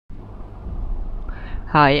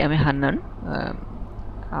High, আমি হান্নান।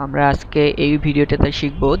 আমরা আজকে এই ভিডিওটাতে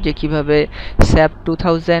শিখব যে কিভাবে SAP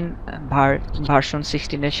 2000 ভার্সন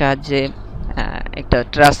 16 এর সাহায্যে একটা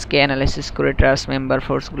ট্রাস্টকে অ্যানালাইসিস করে ট্রাস্ট মেম্বার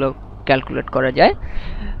ফোর্সগুলো ক্যালকুলেট করা যায়।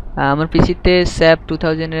 আমার পিসিতে SAP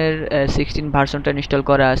 2000 এর 16 ভার্সনটা ইনস্টল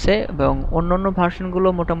করা আছে এবং অন্যান্য ভার্সনগুলো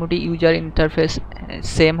মোটামুটি ইউজার ইন্টারফেস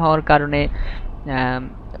সেম হওয়ার কারণে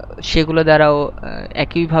সেগুলো দ্বারাও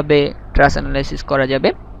একইভাবে ট্রাস্ট অ্যানালাইসিস করা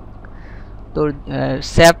যাবে। তো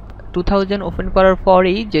SAP 2000 ওপেন করার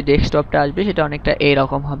পরেই যে ডেস্কটপটা আসবে সেটা অনেকটা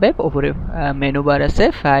এইরকম হবে। উপরে মেনু বার আছে,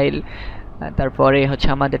 ফাইল, তারপরে হচ্ছে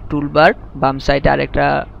আমাদের টুলবার, বাম সাইডে আরেকটা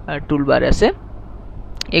টুলবার আছে।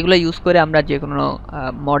 এগুলো ইউজ করে আমরা যে কোনো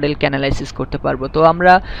মডেলকে অ্যানালাইসিস করতে পারবো। তো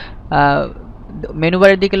আমরা মেনু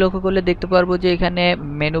বারের দিকে লক্ষ্য করলে দেখতে পারবো যে এখানে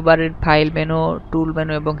মেনু বারের ফাইল মেনু, টুল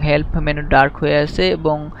মেনু এবং হেল্প মেনু ডার্ক হয়ে আছে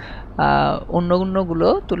এবং অন্যগুলো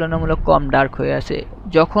তুলনামূলক কম ডার্ক হয়ে আছে।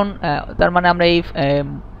 যখন তার মানে আমরা এই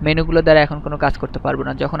মেনুগুলো দ্বারা এখন কোনো কাজ করতে পারবো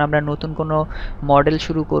না। যখন আমরা নতুন কোনো মডেল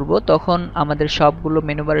শুরু করব তখন আমাদের সবগুলো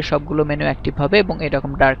মেনু বারের সবগুলো মেনু অ্যাক্টিভ হবে এবং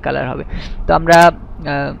এরকম ডার্ক কালার হবে। তো আমরা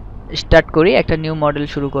স্টার্ট করি, একটা নিউ মডেল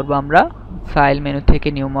শুরু করব। আমরা ফাইল মেনু থেকে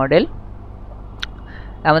নিউ মডেল।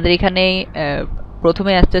 আমাদের এখানে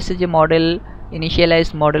প্রথমে আসতে যে model initialise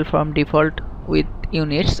model from default with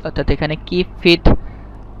units, অর্থাৎ এখানে কিপ ফিট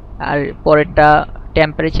আর পরেরটা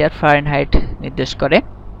টেম্পারেচার ফারেনহাইট নির্দেশ করে।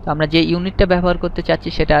 তো আমরা যে ইউনিটটা ব্যবহার করতে চাচ্ছি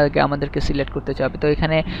সেটা আগে আমাদেরকে সিলেক্ট করতে হবে। তো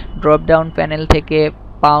এখানে ড্রপ ডাউন প্যানেল থেকে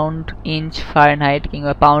পাউন্ড ইঞ্চ ফারেনহাইট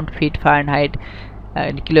কিংবা pound fit Fahrenheit,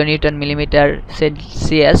 kilonewton millimetre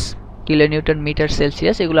Celsius, kilonewton metre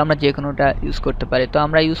Celsius, এগুলো আমরা যে কোনোটা ইউজ করতে পারি। তো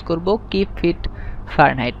আমরা ইউজ করব কিপ ফিট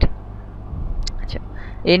ফারেনহাইট। আচ্ছা,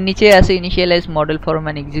 এর নিচে আছে initialise model form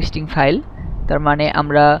an existing file. তার মানে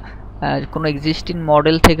আমরা কোনো এক্সিস্টিং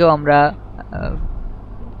মডেল থেকেও আমরা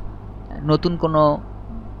নতুন কোনো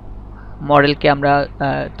মডেলকে আমরা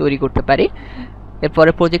তৈরি করতে পারি।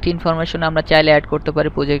 এরপরে প্রজেক্ট ইনফরমেশন আমরা চাইলে অ্যাড করতে পারি,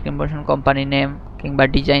 প্রজেক্ট ইনফরমেশন, কোম্পানি নেম কিংবা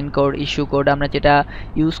ডিজাইন কোড, ইস্যু কোড, আমরা যেটা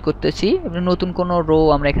ইউজ করতেছি। নতুন কোনো রো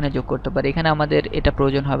আমরা এখানে যোগ করতে পারি। এখানে আমাদের এটা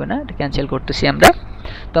প্রয়োজন হবে না, এটা ক্যান্সেল করতেছি আমরা।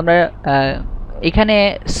 তো আমরা এখানে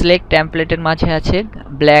সিলেক্ট টেমপ্লেটের মাঝে আছে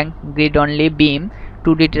ব্ল্যাঙ্ক, গ্রিড অনলি, বিম,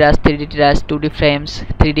 2D ট্রাস, 3D ট্রাস, 2D frames,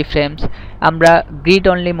 3D frames. আমরা গ্রিড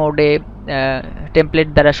অনলি মোডে টেমপ্লেট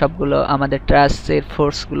দ্বারা সবগুলো আমাদের ট্রাসের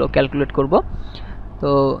ফোর্সগুলো ক্যালকুলেট করব। তো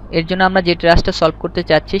এর জন্য আমরা যে ট্রাসটা সলভ করতে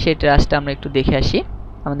চাচ্ছি সেই ট্রাসটা আমরা একটু দেখে আসি।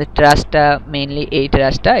 আমাদের ট্রাসটা মেইনলি এই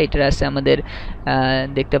ট্রাসে আমাদের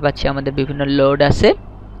দেখতে পাচ্ছি আমাদের বিভিন্ন লোড আছে।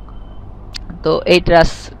 তো এই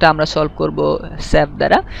ট্রাসটা আমরা সলভ করব SAP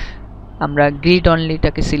দ্বারা। আমরা গ্রিড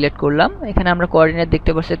অনলিটাকে সিলেক্ট করলাম। এখানে আমরা কোঅর্ডিনেট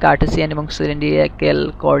দেখতে পাচ্ছি কার্টেসিয়ান এবং সিলিন্ড্রিক্যাল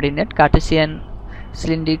কোঅর্ডিনেট।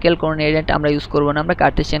 সিলিন্ড্রিক্যাল কোঅর্ডিনেট আমরা ইউজ করব না, আমরা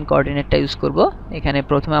কার্টেসিয়ান কোঅর্ডিনেটটা ইউজ করব। এখানে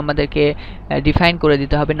প্রথমে আমাদেরকে ডিফাইন করে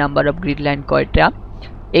দিতে হবে নাম্বার অফ গ্রিড লাইন কয়টা।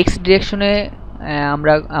 এক্স ডিরেকশনে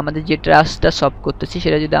আমরা আমাদের যে ট্রাসটা সলভ করতেছি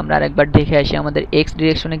সেটা যদি আমরা আরেকবার দেখে আসি, আমাদের এক্স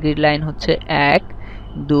ডিরেকশনে গ্রিড লাইন হচ্ছে 1,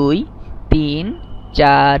 2, 3,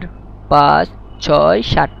 4, 5, 6,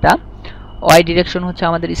 7টা। ওয়াই ডিরেকশন হচ্ছে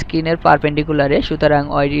আমাদের স্ক্রিনের পারপেন্ডিকুলারে, সুতরাং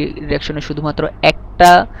ওয়াই ডিরেকশনে শুধুমাত্র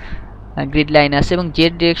একটা গ্রিড লাইন আছে এবং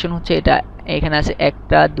জেড ডিরেকশন হচ্ছে এটা, এখানে আছে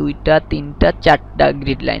 1টা, 2টা, 3টা, 4টা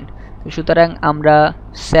গ্রিড লাইন। সুতরাং আমরা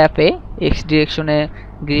স্যাপে এক্স ডিরেকশনে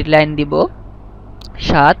গ্রিড লাইন দিব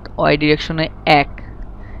 7, ওয়াই ডিরেকশনে 1।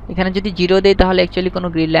 এখানে যদি 0 দেই তাহলে অ্যাকচুয়ালি কোনো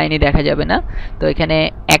গ্রিড লাইনই দেখা যাবে না। তো এখানে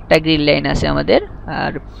একটা গ্রিড লাইন আছে আমাদের,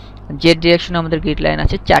 আর জেড ডিরেকশনে আমাদের গ্রিড লাইন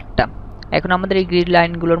আছে 4টা। এখন আমাদের এই গ্রিড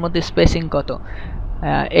লাইনগুলোর মধ্যে স্পেসিং কত?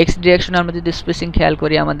 এক্স ডিরেকশনে আমরা যদি স্পেসিং খেয়াল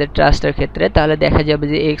করি আমাদের ট্রাস্টের ক্ষেত্রে, তাহলে দেখা যাবে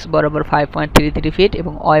যে এক্স বরাবর 5.33 ফিট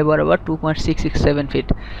এবং ওয়াই বরাবর 2.667 ফিট।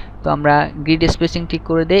 তো আমরা গ্রিড স্পেসিং ঠিক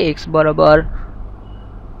করে দেই, এক্স বরাবর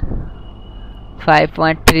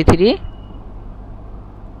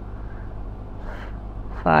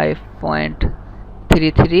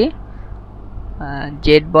 5.33,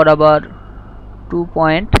 জেড বরাবর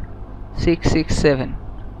 2.667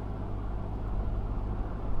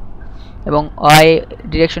 এবং ওয়াই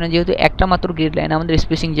ডিরেকশনে যেহেতু একটা মাত্র গ্রিড লাইন, আমাদের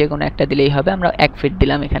স্পেসিং যে কোনো একটা দিলেই হবে। আমরা 1 ফিট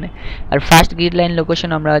দিলাম এখানে। আর ফার্স্ট গ্রিড লাইন লোকেশন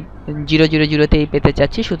আমরা 000তেই পেতে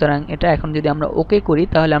চাচ্ছি, সুতরাং এটা এখন যদি আমরা ওকে করি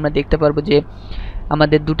তাহলে আমরা দেখতে পারবো যে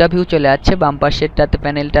আমাদের দুটা ভিউ চলে আসছে। বাম পাশেরটাতে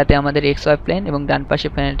প্যানেলটাতে আমাদের এক্স ওয়াই প্লেন এবং ডান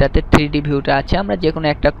পাশের প্যানেলটাতে 3D ভিউটা আছে। আমরা যে কোনো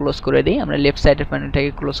একটা ক্লোজ করে দিই, আমরা লেফট সাইডের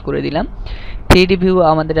প্যানেলটাকে ক্লোজ করে দিলাম। 3D ভিউ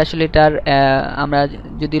আমাদের আসলে এটার আমরা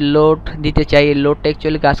যদি লোড দিতে চাই, লোডটা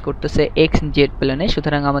অ্যাকচুয়ালি কাজ করতেছে এক্স জেড প্লেনে,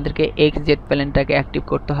 সুতরাং আমাদেরকে এক্স জেড প্লেনটাকে অ্যাক্টিভ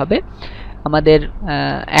করতে হবে। আমাদের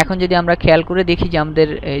এখন যদি আমরা খেয়াল করে দেখি যে আমাদের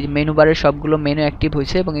মেনু বারের সবগুলো মেনু অ্যাক্টিভ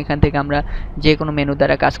হয়েছে এবং এখান থেকে আমরা যে কোনো মেনু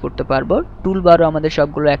দ্বারা কাজ করতে পারবো। টুল বারও আমাদের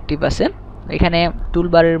সবগুলো অ্যাক্টিভ আছে। এখানে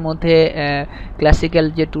টুলবারের মধ্যে ক্লাসিক্যাল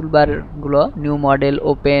যে টুলবারগুলো নিউ মডেল,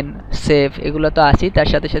 ওপেন, সেভ এগুলো তো আছেই, তার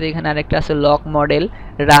সাথে সাথে এখানে আরেকটা আছে লক মডেল,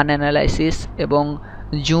 রান অ্যানালাইসিস এবং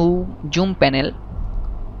জুম প্যানেল।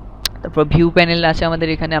 তারপর ভিউ প্যানেল আছে আমাদের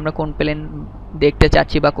এখানে, আমরা কোন প্লেন দেখতে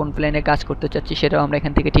চাচ্ছি বা কোন প্লেনে কাজ করতে চাচ্ছি সেটাও আমরা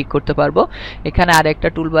এখান থেকে ঠিক করতে পারবো। এখানে আরেকটা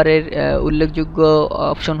টুলবারের উল্লেখযোগ্য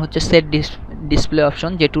অপশন হচ্ছে সেট ডিসপ্লে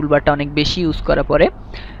অপশন, যে টুলবারটা অনেক বেশি ইউজ করা পরে।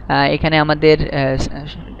 এখানে আমাদের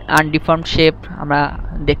আনডিফর্মড শেপ আমরা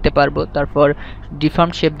দেখতে পারবো, তারপর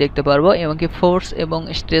ডিফর্মড শেপ দেখতে পারবো, এবং কি ফোর্স এবং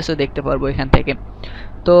স্ট্রেসও দেখতে পারবো এখান থেকে।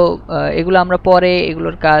 তো এগুলো আমরা পরে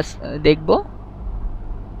এগুলোর কাজ দেখব।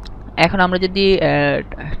 এখন আমরা যদি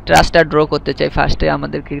ট্রাসটা ড্র করতে চাই, ফার্স্টে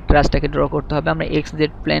আমাদেরকে ট্রাসটাকে ড্র করতে হবে। আমরা এক্স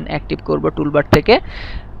জেড প্লেন অ্যাক্টিভ করব টুলবার থেকে।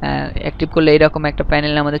 অ্যাক্টিভ করলে এইরকম একটা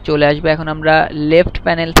প্যানেল আমাদের চলে আসবে। এখন আমরা লেফট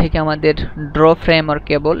প্যানেল থেকে আমাদের ড্র ফ্রেম আর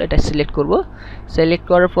কেবল এটা সিলেক্ট করব। সিলেক্ট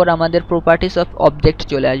করার পর আমাদের প্রপার্টিস অফ অবজেক্ট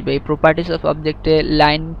চলে আসবে। এই properties of অবজেক্টে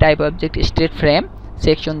line type object, straight frame,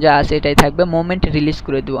 section যা আছে এটাই থাকবে। মোমেন্ট রিলিজ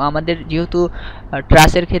করে দেবো। আমাদের যেহেতু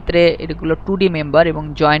ট্রাসের ক্ষেত্রে এগুলো 2D মেম্বার এবং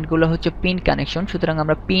জয়েন্টগুলো হচ্ছে পিন কানেকশন, সুতরাং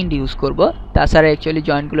আমরা পিন্ড ইউজ করব। তাছাড়া অ্যাকচুয়ালি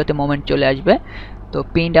জয়েন্টগুলোতে মোমেন্ট চলে আসবে। তো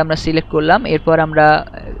পিন্ড আমরা সিলেক্ট করলাম। এরপর আমরা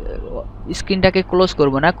স্ক্রিনটাকে ক্লোজ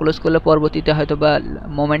করব না, ক্লোজ করলে পরবর্তীতে হয়তো বা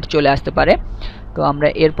মোমেন্ট চলে আসতে পারে। তো আমরা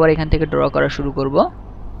এরপর এখান থেকে ড্র করা শুরু করব।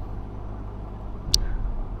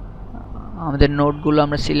 আমাদের নোটগুলো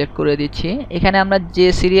আমরা সিলেক্ট করে দিচ্ছি। এখানে আমরা যে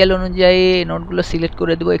সিরিয়াল অনুযায়ী নোটগুলো সিলেক্ট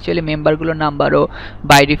করে দেবো, অ্যাকচুয়ালি মেম্বারগুলো নাম্বারও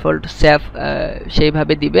বাই ডিফল্ট সেভ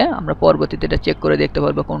সেইভাবে দিবে। আমরা পরবর্তীতে এটা চেক করে দেখতে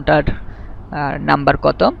পারবো কোনটার নাম্বার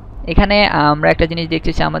কত। এখানে আমরা একটা জিনিস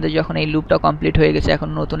দেখতেছি, আমাদের যখন এই লুপটা কমপ্লিট হয়ে গেছে, এখন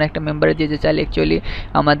নতুন একটা মেম্বারে যেতে চাইলে অ্যাকচুয়ালি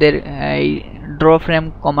আমাদের এই ড্র ফ্রেম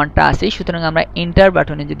কমান্ডটা আছে। সুতরাং আমরা এন্টার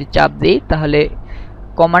বাটনে যদি চাপ দিই তাহলে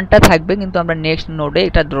কমান্ডটা থাকবে, কিন্তু আমরা নেক্সট নোডে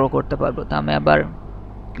এটা ড্র করতে পারবো। তো আমি আবার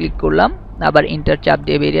ক্লিক করলাম, আবার এন্টার চাপ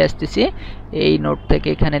দিয়ে বেরিয়ে আসতেছি। এই নোট থেকে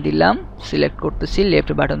এখানে দিলাম, সিলেক্ট করতেছি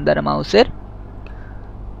লেফট বাটন দ্বারা মাউসের,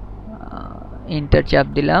 এন্টার চাপ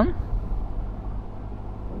দিলাম।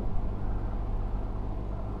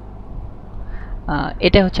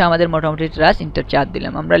 এটা হচ্ছে আমাদের মোটামুটি ট্রাস, এন্টার চাপ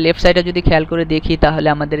দিলাম। আমরা লেফট সাইডে যদি খেয়াল করে দেখি তাহলে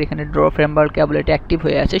আমাদের এখানে ড্র ফ্রেমওয়ার্ক কেবল এটা অ্যাক্টিভ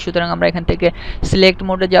হয়ে আছে। সুতরাং আমরা এখান থেকে সিলেক্ট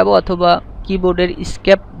মোডে যাব, অথবা কিবোর্ডের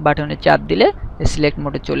স্কেপ বাটনে চাপ দিলে সিলেক্ট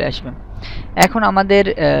মোডে চলে আসবে। এখন আমাদের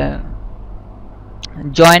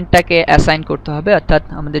জয়েন্টটাকে অ্যাসাইন করতে হবে, অর্থাৎ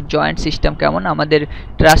আমাদের জয়েন্ট সিস্টেম কেমন। আমাদের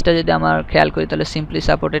ট্রাসটা যদি আমরা খেয়াল করি তাহলে সিম্পলি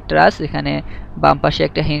সাপোর্টেড ট্রাস, এখানে বাম পাশে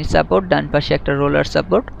একটা হিঞ্জ সাপোর্ট, ডান পাশে একটা রোলার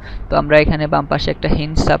সাপোর্ট। তো আমরা এখানে বাম পাশে একটা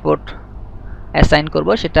হিঞ্জ সাপোর্ট অ্যাসাইন করব,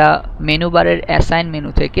 সেটা মেনু বারের অ্যাসাইন মেনু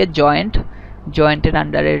থেকে জয়েন্টের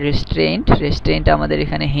আন্ডারে রেস্ট্রেন্ট আমাদের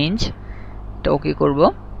এখানে হিঞ্জ, এটা ওকে করব।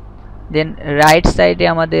 দেন রাইট সাইডে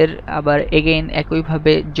আমাদের আবার এগেইন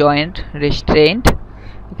একইভাবে জয়েন্ট, রেস্ট্রেন্ট,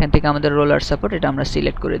 এখান থেকে আমাদের রোলার সাপোর্ট, এটা আমরা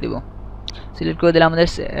সিলেক্ট করে দেব। সিলেক্ট করে দিলে আমাদের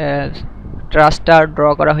ট্রাসটা ড্র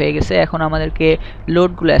করা হয়ে গেছে। এখন আমাদেরকে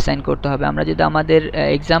লোডগুলো অ্যাসাইন করতে হবে। আমরা যদি আমাদের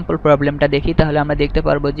এক্সাম্পল প্রবলেমটা দেখি তাহলে আমরা দেখতে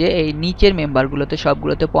পারবো যে এই নিচের মেম্বারগুলোতে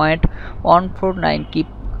সবগুলোতে 0.149 কি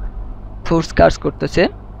ফোর্স কাজ করতেছে।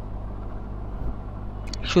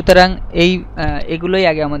 সুতরাং এগুলোই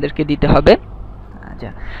আগে আমাদেরকে দিতে হবে।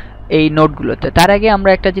 আচ্ছা, এই নোটগুলোতে তার আগে আমরা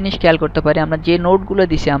একটা জিনিস খেয়াল করতে পারি, আমরা যে নোটগুলো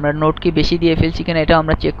দিছি আমরা নোট কি বেশি দিয়ে ফেলছি কিনা এটা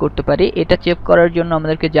আমরা চেক করতে পারি। এটা চেক করার জন্য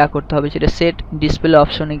আমাদেরকে যা করতে হবে সেটা সেট ডিসপ্লে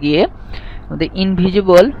অপশনে গিয়ে আমাদের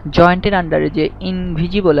ইনভিজিবল জয়েন্টের আন্ডারে যে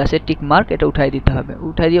ইনভিজিবল আছে টিক মার্ক, এটা উঠাই দিতে হবে।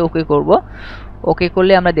 উঠাই দিয়ে ওকে করব। ওকে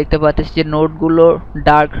করলে আমরা দেখতে পাচ্ছি যে নোটগুলো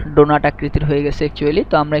ডার্ক ডোনাট আকৃতির হয়ে গেছে অ্যাকচুয়ালি।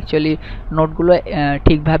 তো আমরা অ্যাকচুয়ালি নোটগুলো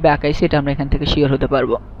ঠিকভাবে আঁকাইছি, এটা আমরা এখান থেকে শিওর হতে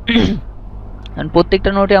পারবো। প্রত্যেকটা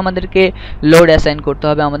নোটে আমাদেরকে লোড অ্যাসাইন করতে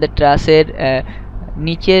হবে। আমাদের ট্রাসের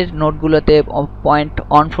নিচের নোটগুলোতে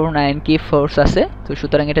 0.149 কি ফোর্স আছে। তো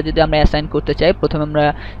সুতরাং এটা যদি আমরা অ্যাসাইন করতে চাই, প্রথমে আমরা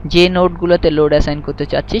যে নোটগুলোতে লোড অ্যাসাইন করতে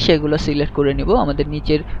চাচ্ছি সেগুলো সিলেক্ট করে নিব। আমাদের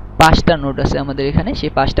নিচের 5টা নোট আছে আমাদের এখানে,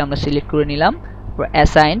 সেই 5টা আমরা সিলেক্ট করে নিলাম।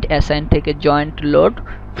 অ্যাসাইন থেকে জয়েন্ট লোড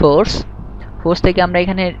ফোর্স থেকে আমরা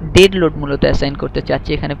এখানে ডেড লোড মূলত অ্যাসাইন করতে চাচ্ছি,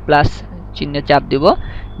 এখানে প্লাস চিহ্নে চাপ দিব।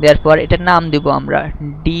 দেওয়ার পর এটার নাম দিব আমরা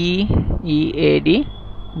DEAD,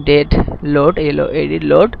 dead load,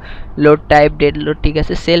 load type dead load, ঠিক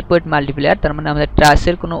আছে। সেলফ ওয়েট মাল্টিপ্লায়ার, তার মানে আমাদের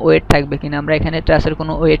ট্রাসের কোনো ওয়েট থাকবে কিনা, আমরা এখানে ট্রাসের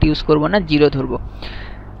কোনো ওয়েট ইউজ করব না, 0 ধরবো।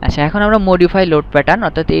 আচ্ছা, এখন আমরা মডিফাই লোড প্যাটার্ন,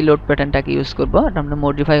 অর্থাৎ এই লোড প্যাটার্নটাকে ইউজ করবো। আমরা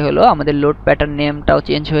মডিফাই হলো, আমাদের লোড প্যাটার্ন নেমটাও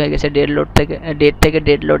চেঞ্জ হয়ে গেছে, ডেড থেকে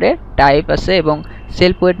ডেড লোডে টাইপ আছে এবং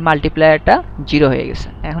সেলফ ওয়েট মাল্টিপ্লায়ারটা 0 হয়ে গেছে।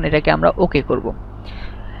 এখন এটাকে আমরা ওকে করব।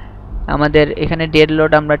 আমাদের এখানে ডেড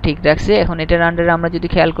লোড আমরা ঠিক রাখছি। এখন এটার আন্ডারে আমরা যদি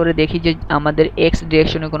খেয়াল করে দেখি যে আমাদের এক্স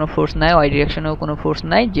ডিরেকশনে কোনো ফোর্স নাই, ওয়াই ডিরেকশনেও কোনো ফোর্স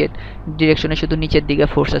নাই, জেড ডিরেকশনে শুধু নিচের দিকে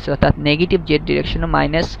ফোর্স আছে, অর্থাৎ নেগেটিভ জেড ডিরেকশনে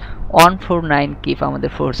 -149 কিপ আমাদের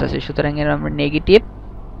ফোর্স আছে। সুতরাং এর আমরা নেগেটিভ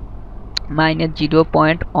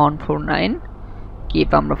 -0.149 কিপ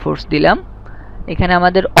আমরা ফোর্স দিলাম। এখানে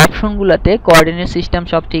আমাদের অপশনগুলোতে কোঅর্ডিনেট সিস্টেম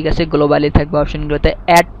সব ঠিক আছে, গ্লোবালি থাকবে। অপশনগুলোতে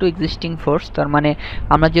অ্যাড টু এক্সিস্টিং ফোর্স, তার মানে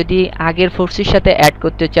আমরা যদি আগের ফোর্সের সাথে অ্যাড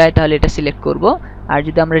করতে চাই তাহলে এটা সিলেক্ট করব, আর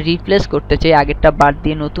যদি আমরা রিপ্লেস করতে চাই, আগেরটা বাদ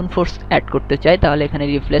দিয়ে নতুন ফোর্স অ্যাড করতে চাই তাহলে এখানে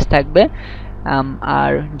রিপ্লেস থাকবে।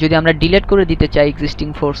 আর যদি আমরা ডিলিট করে দিতে চাই এক্সিস্টিং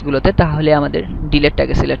ফোর্সগুলোতে তাহলে আমাদের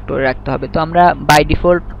ডিলিটটাকে সিলেক্ট করে রাখতে হবে। তো আমরা বাই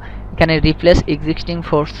ডিফল্ট এখানে রিপ্লেস এক্সিস্টিং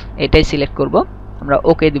ফোর্স এটাই সিলেক্ট করব। আমরা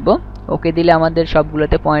ওকে দিব। ওকে দিলে আমাদের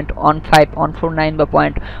সবগুলোতে 0.15149 বা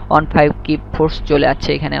 0.15 কি ফোর্স চলে আসছে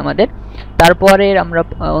এখানে আমাদের। তারপরে আমরা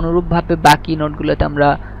অনুরূপভাবে বাকি নোটগুলোতে আমরা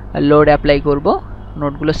লোড অ্যাপ্লাই করব।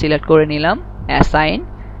 নোটগুলো সিলেক্ট করে নিলাম।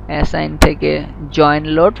 অ্যাসাইন থেকে জয়েন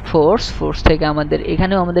লোড ফোর্স থেকে আমাদের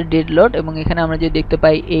এখানেও আমাদের ডেড লোড, এবং এখানে আমরা যদি দেখতে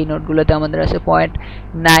পাই এই নোটগুলোতে আমাদের আছে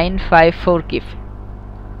 0.954 কিপ।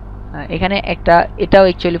 এখানে একটা এটাও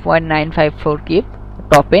অ্যাকচুয়ালি 0.954 কিপ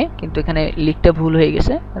টপে, কিন্তু এখানে লিখতে ভুল হয়ে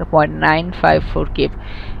গেছে, 0.954 কিপ।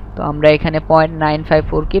 তো আমরা এখানে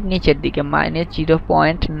 0.954 কিপ নিচের দিকে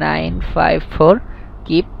 -0.954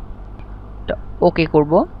 কিপ ওকে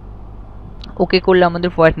করব। ওকে করলে আমাদের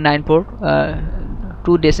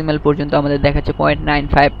 0.94 ডেসিমেল পর্যন্ত আমাদের দেখাচ্ছে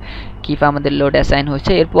 0.95 কিপ আমাদের লোড অ্যাসাইন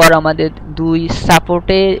হচ্ছে। এরপর আমাদের দুই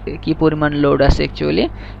সাপোর্টে কি পরিমাণ লোড আছে অ্যাকচুয়ালি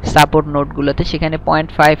সাপোর্ট নোটগুলোতে, সেখানে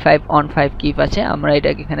 0.5515 কিপ আছে। আমরা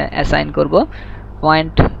এটাকে এখানে অ্যাসাইন করব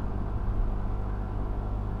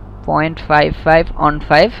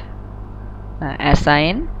 0.5515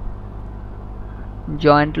 অ্যাসাইন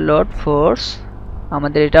জয়েন্ট লোড ফোর্স,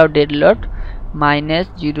 আমাদের এটাও ডেড লোড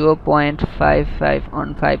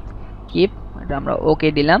 -0.5515 কিপ। এটা আমরা ওকে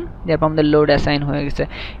দিলাম, তারপর আমাদের লোড অ্যাসাইন হয়ে গেছে।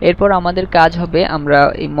 এরপর আমাদের কাজ হবে আমরা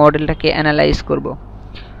এই মডেলটাকে অ্যানালাইজ করব।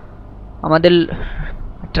 আমাদের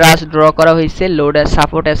ট্রাস ড্র করা হয়েছে, লোড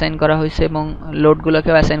সাপোর্ট অ্যাসাইন করা হয়েছে এবং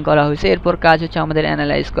লোডগুলোকেও অ্যাসাইন করা হয়েছে। এরপর কাজ হচ্ছে আমাদের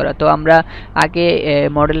অ্যানালাইজ করা। তো আমরা আগে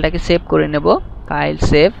মডেলটাকে সেভ করে নেব। ফাইল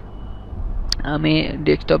সেভ, আমি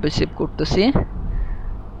ডেস্কটপে সেভ করতেছি।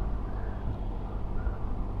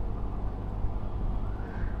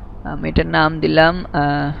 আমি এটার নাম দিলাম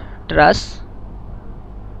ট্রাস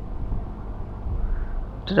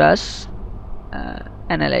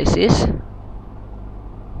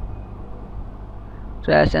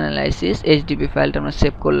অ্যানালাইসিস এইচডিবি ফাইলটা আমরা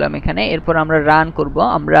সেভ করলাম এখানে। এরপর আমরা রান করব।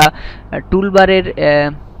 আমরা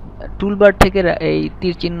টুলবার থেকে এই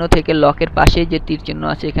তীর চিহ্ন থেকে লকের পাশে যে তীর চিহ্ন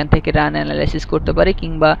আছে এখান থেকে রান অ্যানালাইসিস করতে পারি,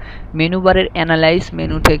 কিংবা মেনু বারের অ্যানালাইজ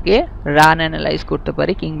মেনু থেকে রান অ্যানালাইজ করতে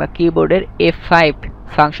পারি, কিংবা কিবোর্ডের F5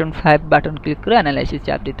 ফাংশন 5 বাটন ক্লিক করে অ্যানালাইসিস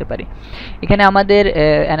চাপ দিতে পারি। এখানে আমাদের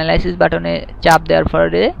অ্যানালাইসিস বাটনে চাপ দেওয়ার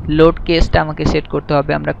পরে লোড কেসটা আমাকে সেট করতে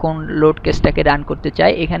হবে, আমরা কোন লোড কেসটাকে রান করতে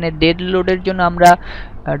চাই। এখানে ডেড লোডের জন্য আমরা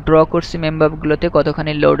ড্র করছি মেম্বারগুলোতে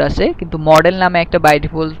কতখানি লোড আছে, কিন্তু মডেল নামে একটা বাই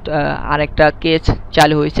ডিফল্ট আরেকটা কেস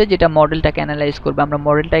চালু হয়েছে যেটা মডেলটাকে অ্যানালাইজ করবে। আমরা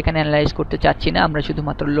মডেলটা এখানে অ্যানালাইজ করতে চাচ্ছি না, আমরা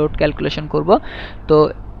শুধুমাত্র লোড ক্যালকুলেশন করব। তো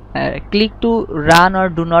click to run or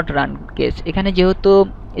do not run case, এখানে যেহেতু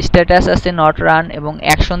স্ট্যাটাস আছে নট রান এবং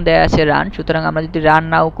অ্যাকশন দেয়া আছে রান, সুতরাং আমরা যদি রান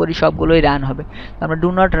নাও করি সবগুলোই রান হবে। আমরা ডু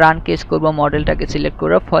নট রান কেস করব, মডেলটাকে সিলেক্ট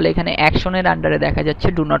করব, ফলে এখানে অ্যাকশনের আন্ডারে দেখা যাচ্ছে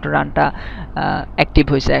ডু নট রানটা অ্যাক্টিভ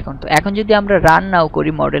হয়েছে এখন। তো এখন যদি আমরা রান নাও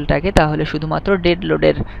করি মডেলটাকে তাহলে শুধুমাত্র ডেড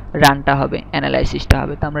লোডের রানটা হবে, অ্যানালাইসিসটা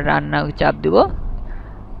হবে। তো আমরা রান নাও চাপ দিব।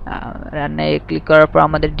 রান্নায় ক্লিক করার পর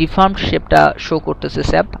আমাদের ডিফর্মড শেপটা শো করতেছে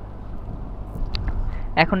স্যাপ।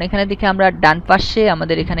 এখন এখানে দেখি আমরা ডান পাশে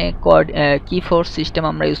আমাদের এখানে কি ফোর্স সিস্টেম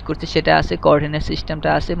আমরা ইউজ করছি সেটা আছে, কোঅর্ডিনেট সিস্টেমটা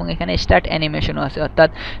আছে, এবং এখানে স্টার্ট অ্যানিমেশনও আছে, অর্থাৎ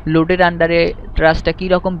লোডের আন্ডারে ট্রাসটা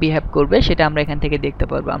কীরকম বিহেভ করবে সেটা আমরা এখান থেকে দেখতে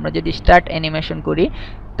পারবো। আমরা যদি স্টার্ট অ্যানিমেশন করি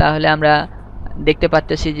তাহলে আমরা দেখতে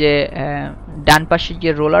পাচ্ছি যে ডান পাশে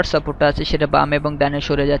যে রোলার সাপোর্টটা আছে সেটা বাম এবং ডানে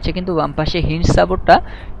সরে যাচ্ছে, কিন্তু বাম পাশে হিঞ্জ সাপোর্টটা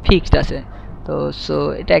ফিক্সড আছে। তো সো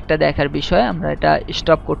এটা একটা দেখার বিষয়। আমরা এটা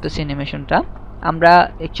স্টপ করতেছি অ্যানিমেশনটা। আমরা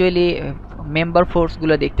অ্যাকচুয়ালি মেম্বার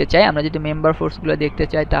ফোর্সগুলো দেখতে চাই। আমরা যদি মেম্বার ফোর্সগুলো দেখতে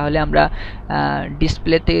চাই তাহলে আমরা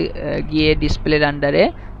ডিসপ্লেতে গিয়ে ডিসপ্লের আন্ডারে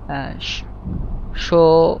শো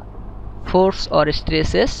ফোর্স অর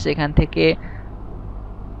স্ট্রেসেস, সেখান থেকে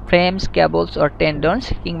ফ্রেমস কেবলস অর টেন্ডনস,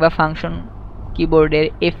 কিংবা ফাংশন কিবোর্ডের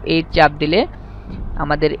F8 চাপ দিলে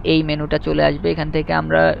আমাদের এই মেনুটা চলে আসবে। এখান থেকে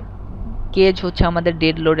আমরা কেজ হচ্ছে আমাদের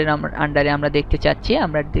ডেড লোডের আন্ডারে আমরা দেখতে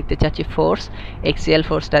চাচ্ছি ফোর্স, এক্সিএল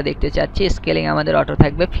ফোর্সটা দেখতে চাচ্ছি। স্কেলিং আমাদের অটো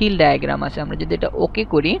থাকবে। ফিল ডায়াগ্রাম আছে, আমরা যদি এটা ওকে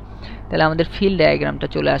করি তাহলে আমাদের ফিল ডায়াগ্রামটা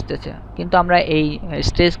চলে আসতেছে। কিন্তু আমরা এই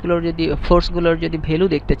স্ট্রেসগুলোর যদি ফোর্সগুলোর যদি ভ্যালু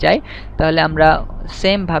দেখতে চাই তাহলে আমরা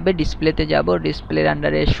সেমভাবে ডিসপ্লেতে যাব, ডিসপ্লের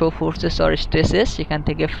আন্ডারে শো ফোর্সেস অর স্ট্রেসেস, সেখান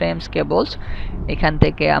থেকে ফ্রেমস কেবলস, এখান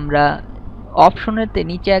থেকে আমরা অপশনেতে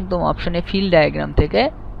নিচে একদম অপশনে ফিল ডায়াগ্রাম থেকে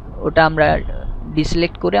ওটা আমরা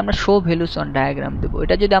ডিসিলেক্ট করে আমরা শো ভ্যালুস অন ডায়াগ্রাম দেবো।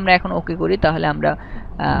 এটা যদি আমরা এখন ওকে করি তাহলে আমরা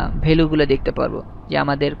ভ্যালুগুলো দেখতে পারবো যে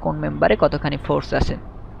আমাদের কোন মেম্বারে কতখানি ফোর্স আছে।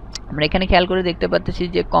 আমরা এখানে খেয়াল করে দেখতে পাচ্ছি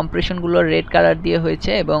যে কম্প্রেশনগুলো রেড কালার দিয়ে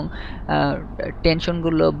হয়েছে এবং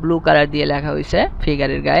টেনশনগুলো ব্লু কালার দিয়ে লেখা হয়েছে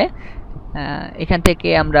ফিগারের গায়ে। এখান থেকে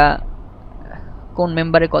আমরা কোন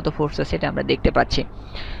মেম্বারে কত ফোর্স আছে এটা আমরা দেখতে পাচ্ছি।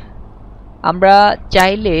 আমরা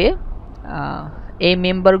চাইলে এই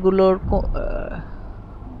মেম্বারগুলোর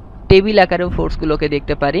টেবিল আকারেও ফোর্সগুলোকে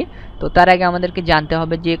দেখতে পারি। তো তার আগে আমাদেরকে জানতে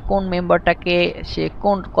হবে যে কোন মেম্বারটাকে সে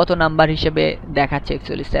কত নাম্বার হিসেবে দেখাচ্ছে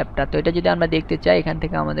অ্যাকচুয়ালি স্যাপটা। তো এটা যদি আমরা দেখতে চাই এখান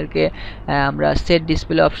থেকে আমাদেরকে আমরা সেট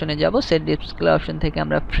ডিসপ্লে অপশনে যাব। সেট ডিসপ্লে অপশন থেকে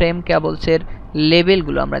আমরা ফ্রেম কেবলসের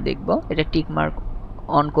লেভেলগুলো আমরা দেখব। এটা টিক মার্ক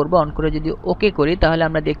অন করব। অন করে যদি ওকে করি তাহলে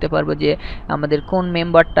আমরা দেখতে পারবো যে আমাদের কোন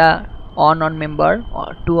মেম্বারটা on member,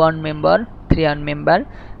 2 on member, 3 on member,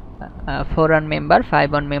 4 on member, 5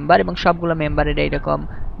 on member এবং সবগুলো মেম্বারের এইরকম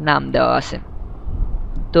নাম দেওয়া আছে।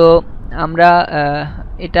 তো আমরা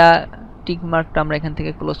এটা টিক মার্কটা আমরা এখান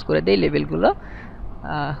থেকে ক্লোজ করে দেই। লেভেলগুলো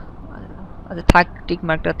থাক, টিক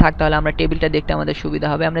মার্কটা থাক, তাহলে আমরা টেবিলটা দেখতে আমাদের সুবিধা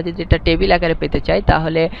হবে। আমরা যদি এটা টেবিল আকারে পেতে চাই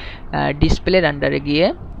তাহলে ডিসপ্লের আন্ডারে গিয়ে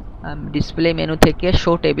ডিসপ্লে মেনু থেকে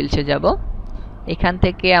শো টেবিলসে যাব। এখান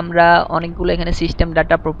থেকে আমরা অনেকগুলো এখানে system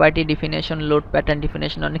data, property definition, load pattern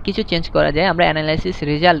definition অনেক কিছু চেঞ্জ করা যায়। আমরা অ্যানালাইসিস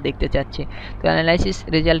রেজাল্ট দেখতে চাচ্ছি। তো অ্যানালাইসিস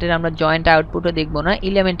রেজাল্টের আমরা জয়েন্ট আউটপুটও দেখব না,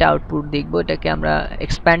 এলিমেন্ট আউটপুট দেখব। এটাকে আমরা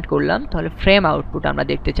এক্সপ্যান্ড করলাম। তাহলে ফ্রেম আউটপুট আমরা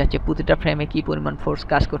দেখতে চাচ্ছি, প্রতিটা ফ্রেমে কী পরিমাণ ফোর্স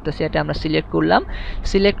কাজ করতেছে এটা আমরা সিলেক্ট করলাম।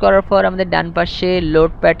 সিলেক্ট করার পর আমাদের ডান পাশে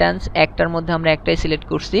লোড প্যাটার্নস, একটার মধ্যে আমরা একটাই সিলেক্ট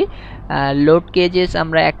করছি। লোড কেজেস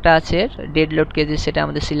আমরা একটা আছে, ডেড লোড কেজেস, সেটা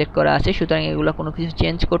আমাদের সিলেক্ট করা আছে। সুতরাং এগুলো কোনো কিছু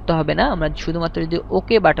চেঞ্জ করতে হবে না। আমরা শুধুমাত্র যদি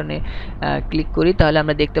ওকে বাটনে ক্লিক করি তাহলে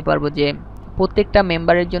আমরা দেখতে পারবো যে প্রত্যেকটা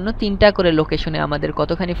মেম্বারের জন্য 3টা করে লোকেশনে আমাদের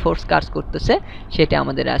কতখানি ফোর্স কাজ করতেছে সেটা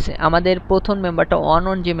আমাদের আছে। আমাদের প্রথম মেম্বারটা অন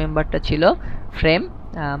যে মেম্বারটা ছিল ফ্রেম,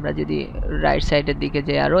 আমরা যদি রাইট সাইডের দিকে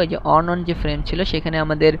যাই আরও, এই যে অন যে ফ্রেম ছিল সেখানে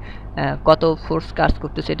আমাদের কত ফোর্স কাজ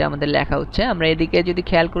করতেছে এটা আমাদের লেখা হচ্ছে। আমরা এদিকে যদি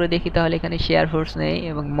খেয়াল করে দেখি তাহলে এখানে শেয়ার ফোর্স নেই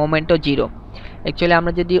এবং মোমেন্টও 0। অ্যাকচুয়ালি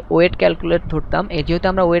আমরা যদি ওয়েট ক্যালকুলেট ধরতাম, যেহেতু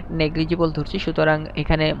আমরা ওয়েট নেগলিজিবল ধরছি সুতরাং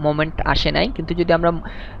এখানে মোমেন্ট আসে নাই, কিন্তু যদি আমরা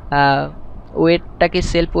ওয়েটটাকে,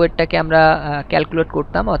 সেলফ ওয়েটটাকে আমরা ক্যালকুলেট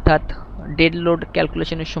করতাম, অর্থাৎ ডেড লোড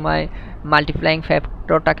ক্যালকুলেশনের সময় মাল্টিপ্লাইং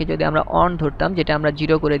ফ্যাক্টরটাকে যদি আমরা অন ধরতাম, যেটা আমরা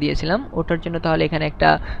 0 করে দিয়েছিলাম ওটার জন্য, তাহলে এখানে একটা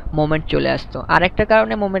মোমেন্ট চলে আসতো। আর একটা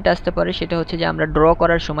কারণে মোমেন্ট আসতে পারে সেটা হচ্ছে যে আমরা ড্র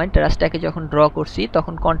করার সময় ট্রাসটাকে যখন ড্র করছি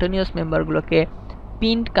তখন কন্টিনিউয়াস মেম্বারগুলোকে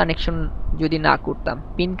পিন কানেকশন যদি না করতাম,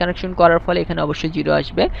 পিন কানেকশন করার ফলে এখানে অবশ্যই 0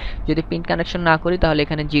 আসবে। যদি পিন কানেকশন না করি তাহলে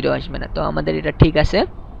এখানে 0 আসবে না। তো আমাদের এটা ঠিক আছে।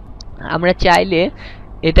 আমরা চাইলে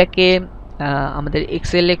এটাকে আমাদের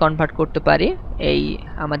এক্সেলে কনভার্ট করতে পারি।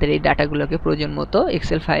 আমাদের এই ডাটাগুলোকে প্রয়োজন মতো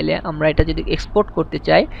এক্সেল ফাইলে আমরা এটা যদি এক্সপোর্ট করতে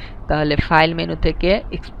চাই তাহলে ফাইল মেনু থেকে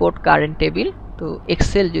এক্সপোর্ট কারেন্ট টেবিল, তো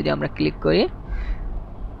এক্সেল যদি আমরা ক্লিক করি,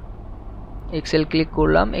 এক্সেল ক্লিক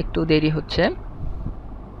করলাম, একটু দেরি হচ্ছে।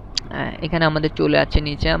 এখানে আমাদের চলে আসছে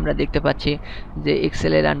নিচে, আমরা দেখতে পাচ্ছি যে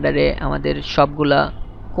এক্সেলের আন্ডারে আমাদের সবগুলা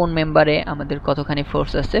কোন মেম্বারে আমাদের কতখানি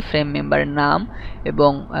ফোর্স আছে, ফ্রেম মেম্বারের নাম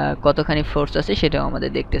এবং কতখানি ফোর্স আছে সেটাও আমাদের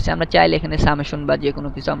দেখতেছে। আমরা চাইলে এখানে সামেশন বা যে কোনো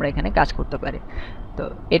কিছু আমরা এখানে কাজ করতে পারি। তো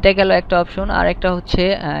এটা গেল একটা অপশন। আর একটা হচ্ছে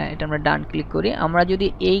এটা আমরা ডান ক্লিক করি। আমরা যদি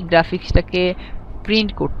এই গ্রাফিক্সটাকে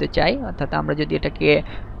প্রিন্ট করতে চাই, অর্থাৎ আমরা যদি এটাকে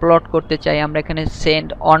প্লট করতে চাই, আমরা এখানে সেন্ড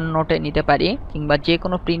অন নোটে নিতে পারি, কিংবা যে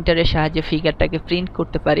কোনো প্রিন্টারের সাহায্যে ফিগারটাকে প্রিন্ট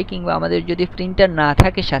করতে পারি, কিংবা আমাদের যদি প্রিন্টার না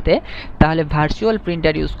থাকে সাথে তাহলে ভার্চুয়াল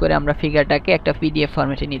প্রিন্টার ইউজ করে আমরা ফিগারটাকে একটা পিডিএফ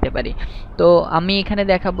ফরম্যাটে নিতে পারি। তো আমি এখানে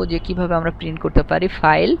দেখাবো যে কিভাবে আমরা প্রিন্ট করতে পারি।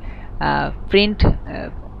 File,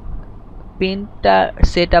 printer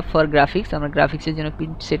set up for graphics, আমরা গ্রাফিক্সের জন্য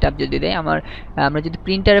প্রিন্ট সেট আপ যদি দেয়, আমরা যদি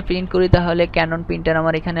প্রিন্টারে প্রিন্ট করি তাহলে ক্যানন প্রিন্টার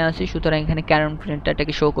আমার এখানে আছে, সুতরাং এখানে ক্যানন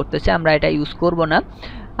প্রিন্টারটাকে শো করতেছে। আমরা এটা ইউজ করব না।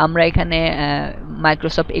 আমরা এখানে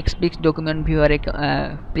মাইক্রোসফট এক্সপিএস ডকুমেন্ট ভিউয়ারে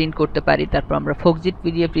প্রিন্ট করতে পারি, তারপর আমরা ফোকজিট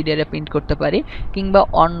পিডিএফ রিডারে প্রিন্ট করতে পারি, কিংবা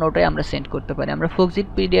অন নোটে আমরা সেন্ড করতে পারি। আমরা ফোকজিট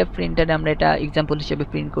পিডিএফ প্রিন্টারে আমরা এটা এক্সাম্পল হিসেবে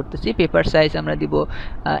প্রিন্ট করতেছি। পেপার সাইজ আমরা দিব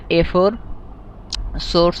A4।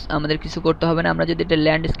 সোর্স আমাদের কিছু করতে হবে না। আমরা যদি এটা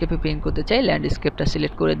ল্যান্ডস্কেপে প্রিন্ট করতে চাই ল্যান্ডস্কেপটা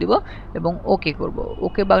সিলেক্ট করে দিব এবং ওকে করব।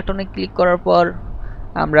 ওকে বাটনে ক্লিক করার পর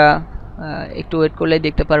আমরা একটু ওয়েট করলে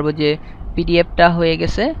দেখতে পারবো যে পিডিএফটা হয়ে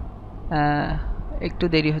গেছে। একটু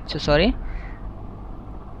দেরি হচ্ছে,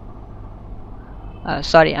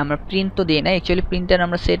 সরি আমরা প্রিন্ট তো দিই না, অ্যাকচুয়ালি প্রিন্টার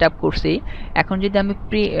আমরা সেট আপ করছি। এখন যদি আমি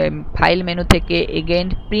ফাইল মেনু থেকে এগেইন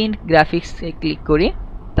প্রিন্ট গ্রাফিক্সে ক্লিক করি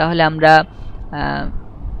তাহলে আমরা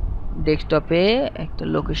ডেস্কটপে একটা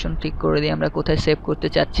লোকেশন ঠিক করে দিই আমরা কোথায় সেভ করতে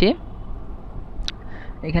চাচ্ছি।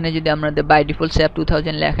 এখানে যদি আমাদের বাই ডিফল্ট সেভ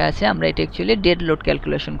 2000 লেখা আছে, আমরা এটা অ্যাকচুয়ালি ডেড লোড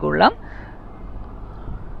ক্যালকুলেশন করলাম।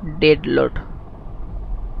 Dead load,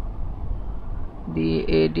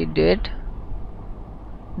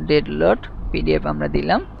 dead load PDF আমরা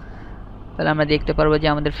দিলাম, তাহলে আমরা দেখতে পারবো যে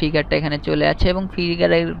আমাদের ফিগারটা এখানে চলে আছে এবং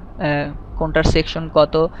ফিগারের কোনটার সেকশন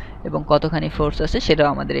কত এবং কতখানি ফোর্স আছে সেটাও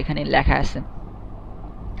আমাদের এখানে লেখা আছে।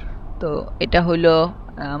 তো এটা হলো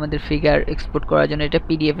আমাদের ফিগার এক্সপোর্ট করার জন্য, এটা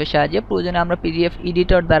পিডিএফ এর সাহায্যে। প্রয়োজনে আমরা পিডিএফ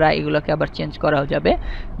এডিটর দ্বারা এগুলোকে আবার চেঞ্জ করাও যাবে।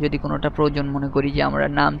 যদি কোনোটা প্রয়োজন মনে করি যে আমরা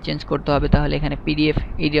নাম চেঞ্জ করতে হবে, তাহলে এখানে পিডিএফ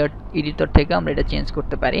এডিটর থেকে আমরা এটা চেঞ্জ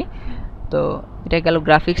করতে পারি। তো এটা গেল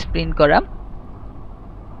গ্রাফিক্স প্রিন্ট করা।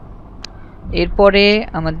 এরপরে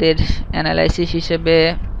আমাদের অ্যানালাইসিস হিসেবে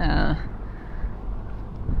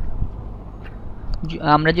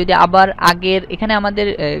আমরা যদি আবার আগের এখানে আমাদের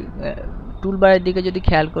টুলবারের দিকে যদি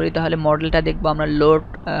খেয়াল করি, তাহলে মডেলটা দেখবো আমরা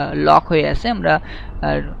লক হয়ে আছে। আমরা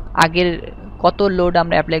আগের কত লোড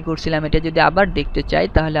আমরা অ্যাপ্লাই করছিলাম এটা যদি আবার দেখতে চাই,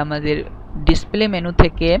 তাহলে আমাদের ডিসপ্লে মেনু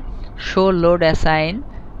থেকে শো লোড অ্যাসাইন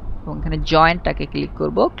এবং এখানে জয়েন্টটাকে ক্লিক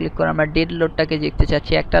করব। ক্লিক করে আমরা ডেড লোডটাকে দেখতে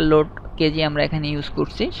চাচ্ছি, একটা লোড কেজি আমরা এখানে ইউজ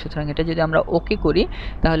করছি। সুতরাং এটা যদি আমরা ওকে করি,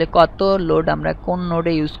 তাহলে কত লোড আমরা কোন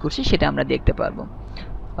নোডে ইউজ করছি সেটা আমরা দেখতে পারবো।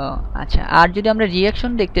 আচ্ছা, আর যদি আমরা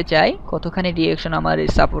রিঅ্যাকশন দেখতে চাই, কতখানি রিঅ্যাকশন আমার এই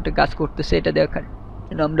সাপোর্টে কাজ করতেছে এটা দেখার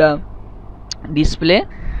জন্য আমরা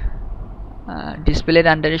ডিসপ্লের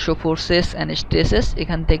আন্ডারে শো ফোর্সেস অ্যান্ড স্ট্রেসেস,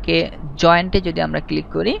 এখান থেকে জয়েন্টে যদি আমরা ক্লিক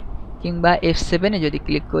করি কিংবা F7 এ যদি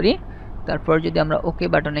ক্লিক করি, তারপর যদি আমরা ওকে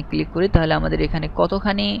বাটনে ক্লিক করি, তাহলে আমাদের এখানে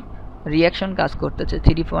কতখানি রিঅ্যাকশন কাজ করতেছে।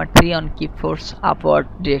 3.3 অন কিপ ফোর্স আপওয়ার্ড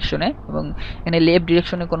ডিরেকশনে, এবং এখানে লেফট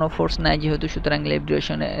ডিরেকশনে কোনো ফোর্স নাই যেহেতু, সুতরাং লেফট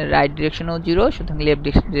ডিরেকশনে, রাইট ডিরেকশনেও 0, সুতরাং লেফট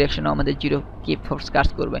ডিরেকশনেও আমাদের 0 কিপ ফোর্স কাজ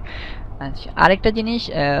করবে। আচ্ছা, আরেকটা জিনিস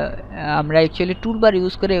আমরা অ্যাকচুয়ালি টুলবার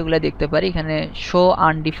ইউজ করে এগুলো দেখতে পারি। এখানে শো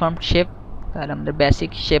আনডিফর্মড শেপ, তাহলে আমাদের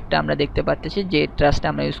বেসিক শেপটা আমরা দেখতে পাচ্ছি যে ট্রাসটা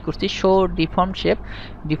আমরা ইউজ করছি। শো ডিফর্মড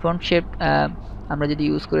শেপ আমরা যদি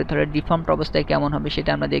ইউজ করি তাহলে ডিফর্মড অবস্থায় কেমন হবে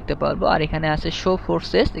সেটা আমরা দেখতে পারবো। আর এখানে আছে শো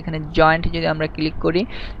ফোর্সেস, এখানে জয়েন্ট যদি আমরা ক্লিক করি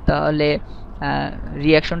তাহলে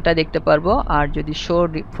রিঅ্যাকশনটা দেখতে পারবো। আর যদি শো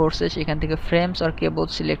ফোর্সেস এখান থেকে ফ্রেমস আর কেবল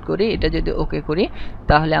সিলেক্ট করি, এটা যদি ওকে করি,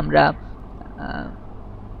 তাহলে আমরা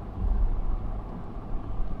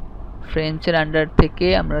ফ্রেমসের আন্ডার থেকে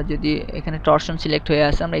আমরা যদি এখানে টরশন সিলেক্ট হয়ে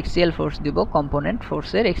আসে, আমরা এক্সিএল ফোর্স দিব, কম্পোনেন্ট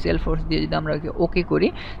ফোর্সের এক্সিএল ফোর্স দিয়ে যদি আমরা ওকে করি,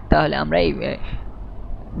 তাহলে আমরা এই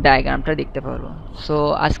ডায়াগ্রামটা দেখতে পারবো। সো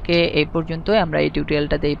আজকে এই পর্যন্তই, আমরা এই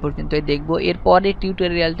টিউটোরিয়ালটাতে এই পর্যন্তই দেখবো। এরপরে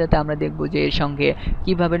টিউটোরিয়ালটাতে আমরা দেখবো যে এর সঙ্গে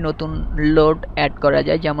কিভাবে নতুন লোড অ্যাড করা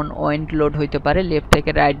যায়, যেমন ওয়েন্ট লোড হইতে পারে, লেফট থেকে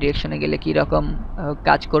রাইট ডিরেকশনে গেলে কীরকম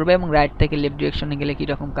কাজ করবে এবং রাইট থেকে লেফট ডিরেকশনে গেলে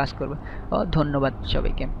কীরকম কাজ করবে। ধন্যবাদ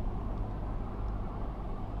সবাইকে।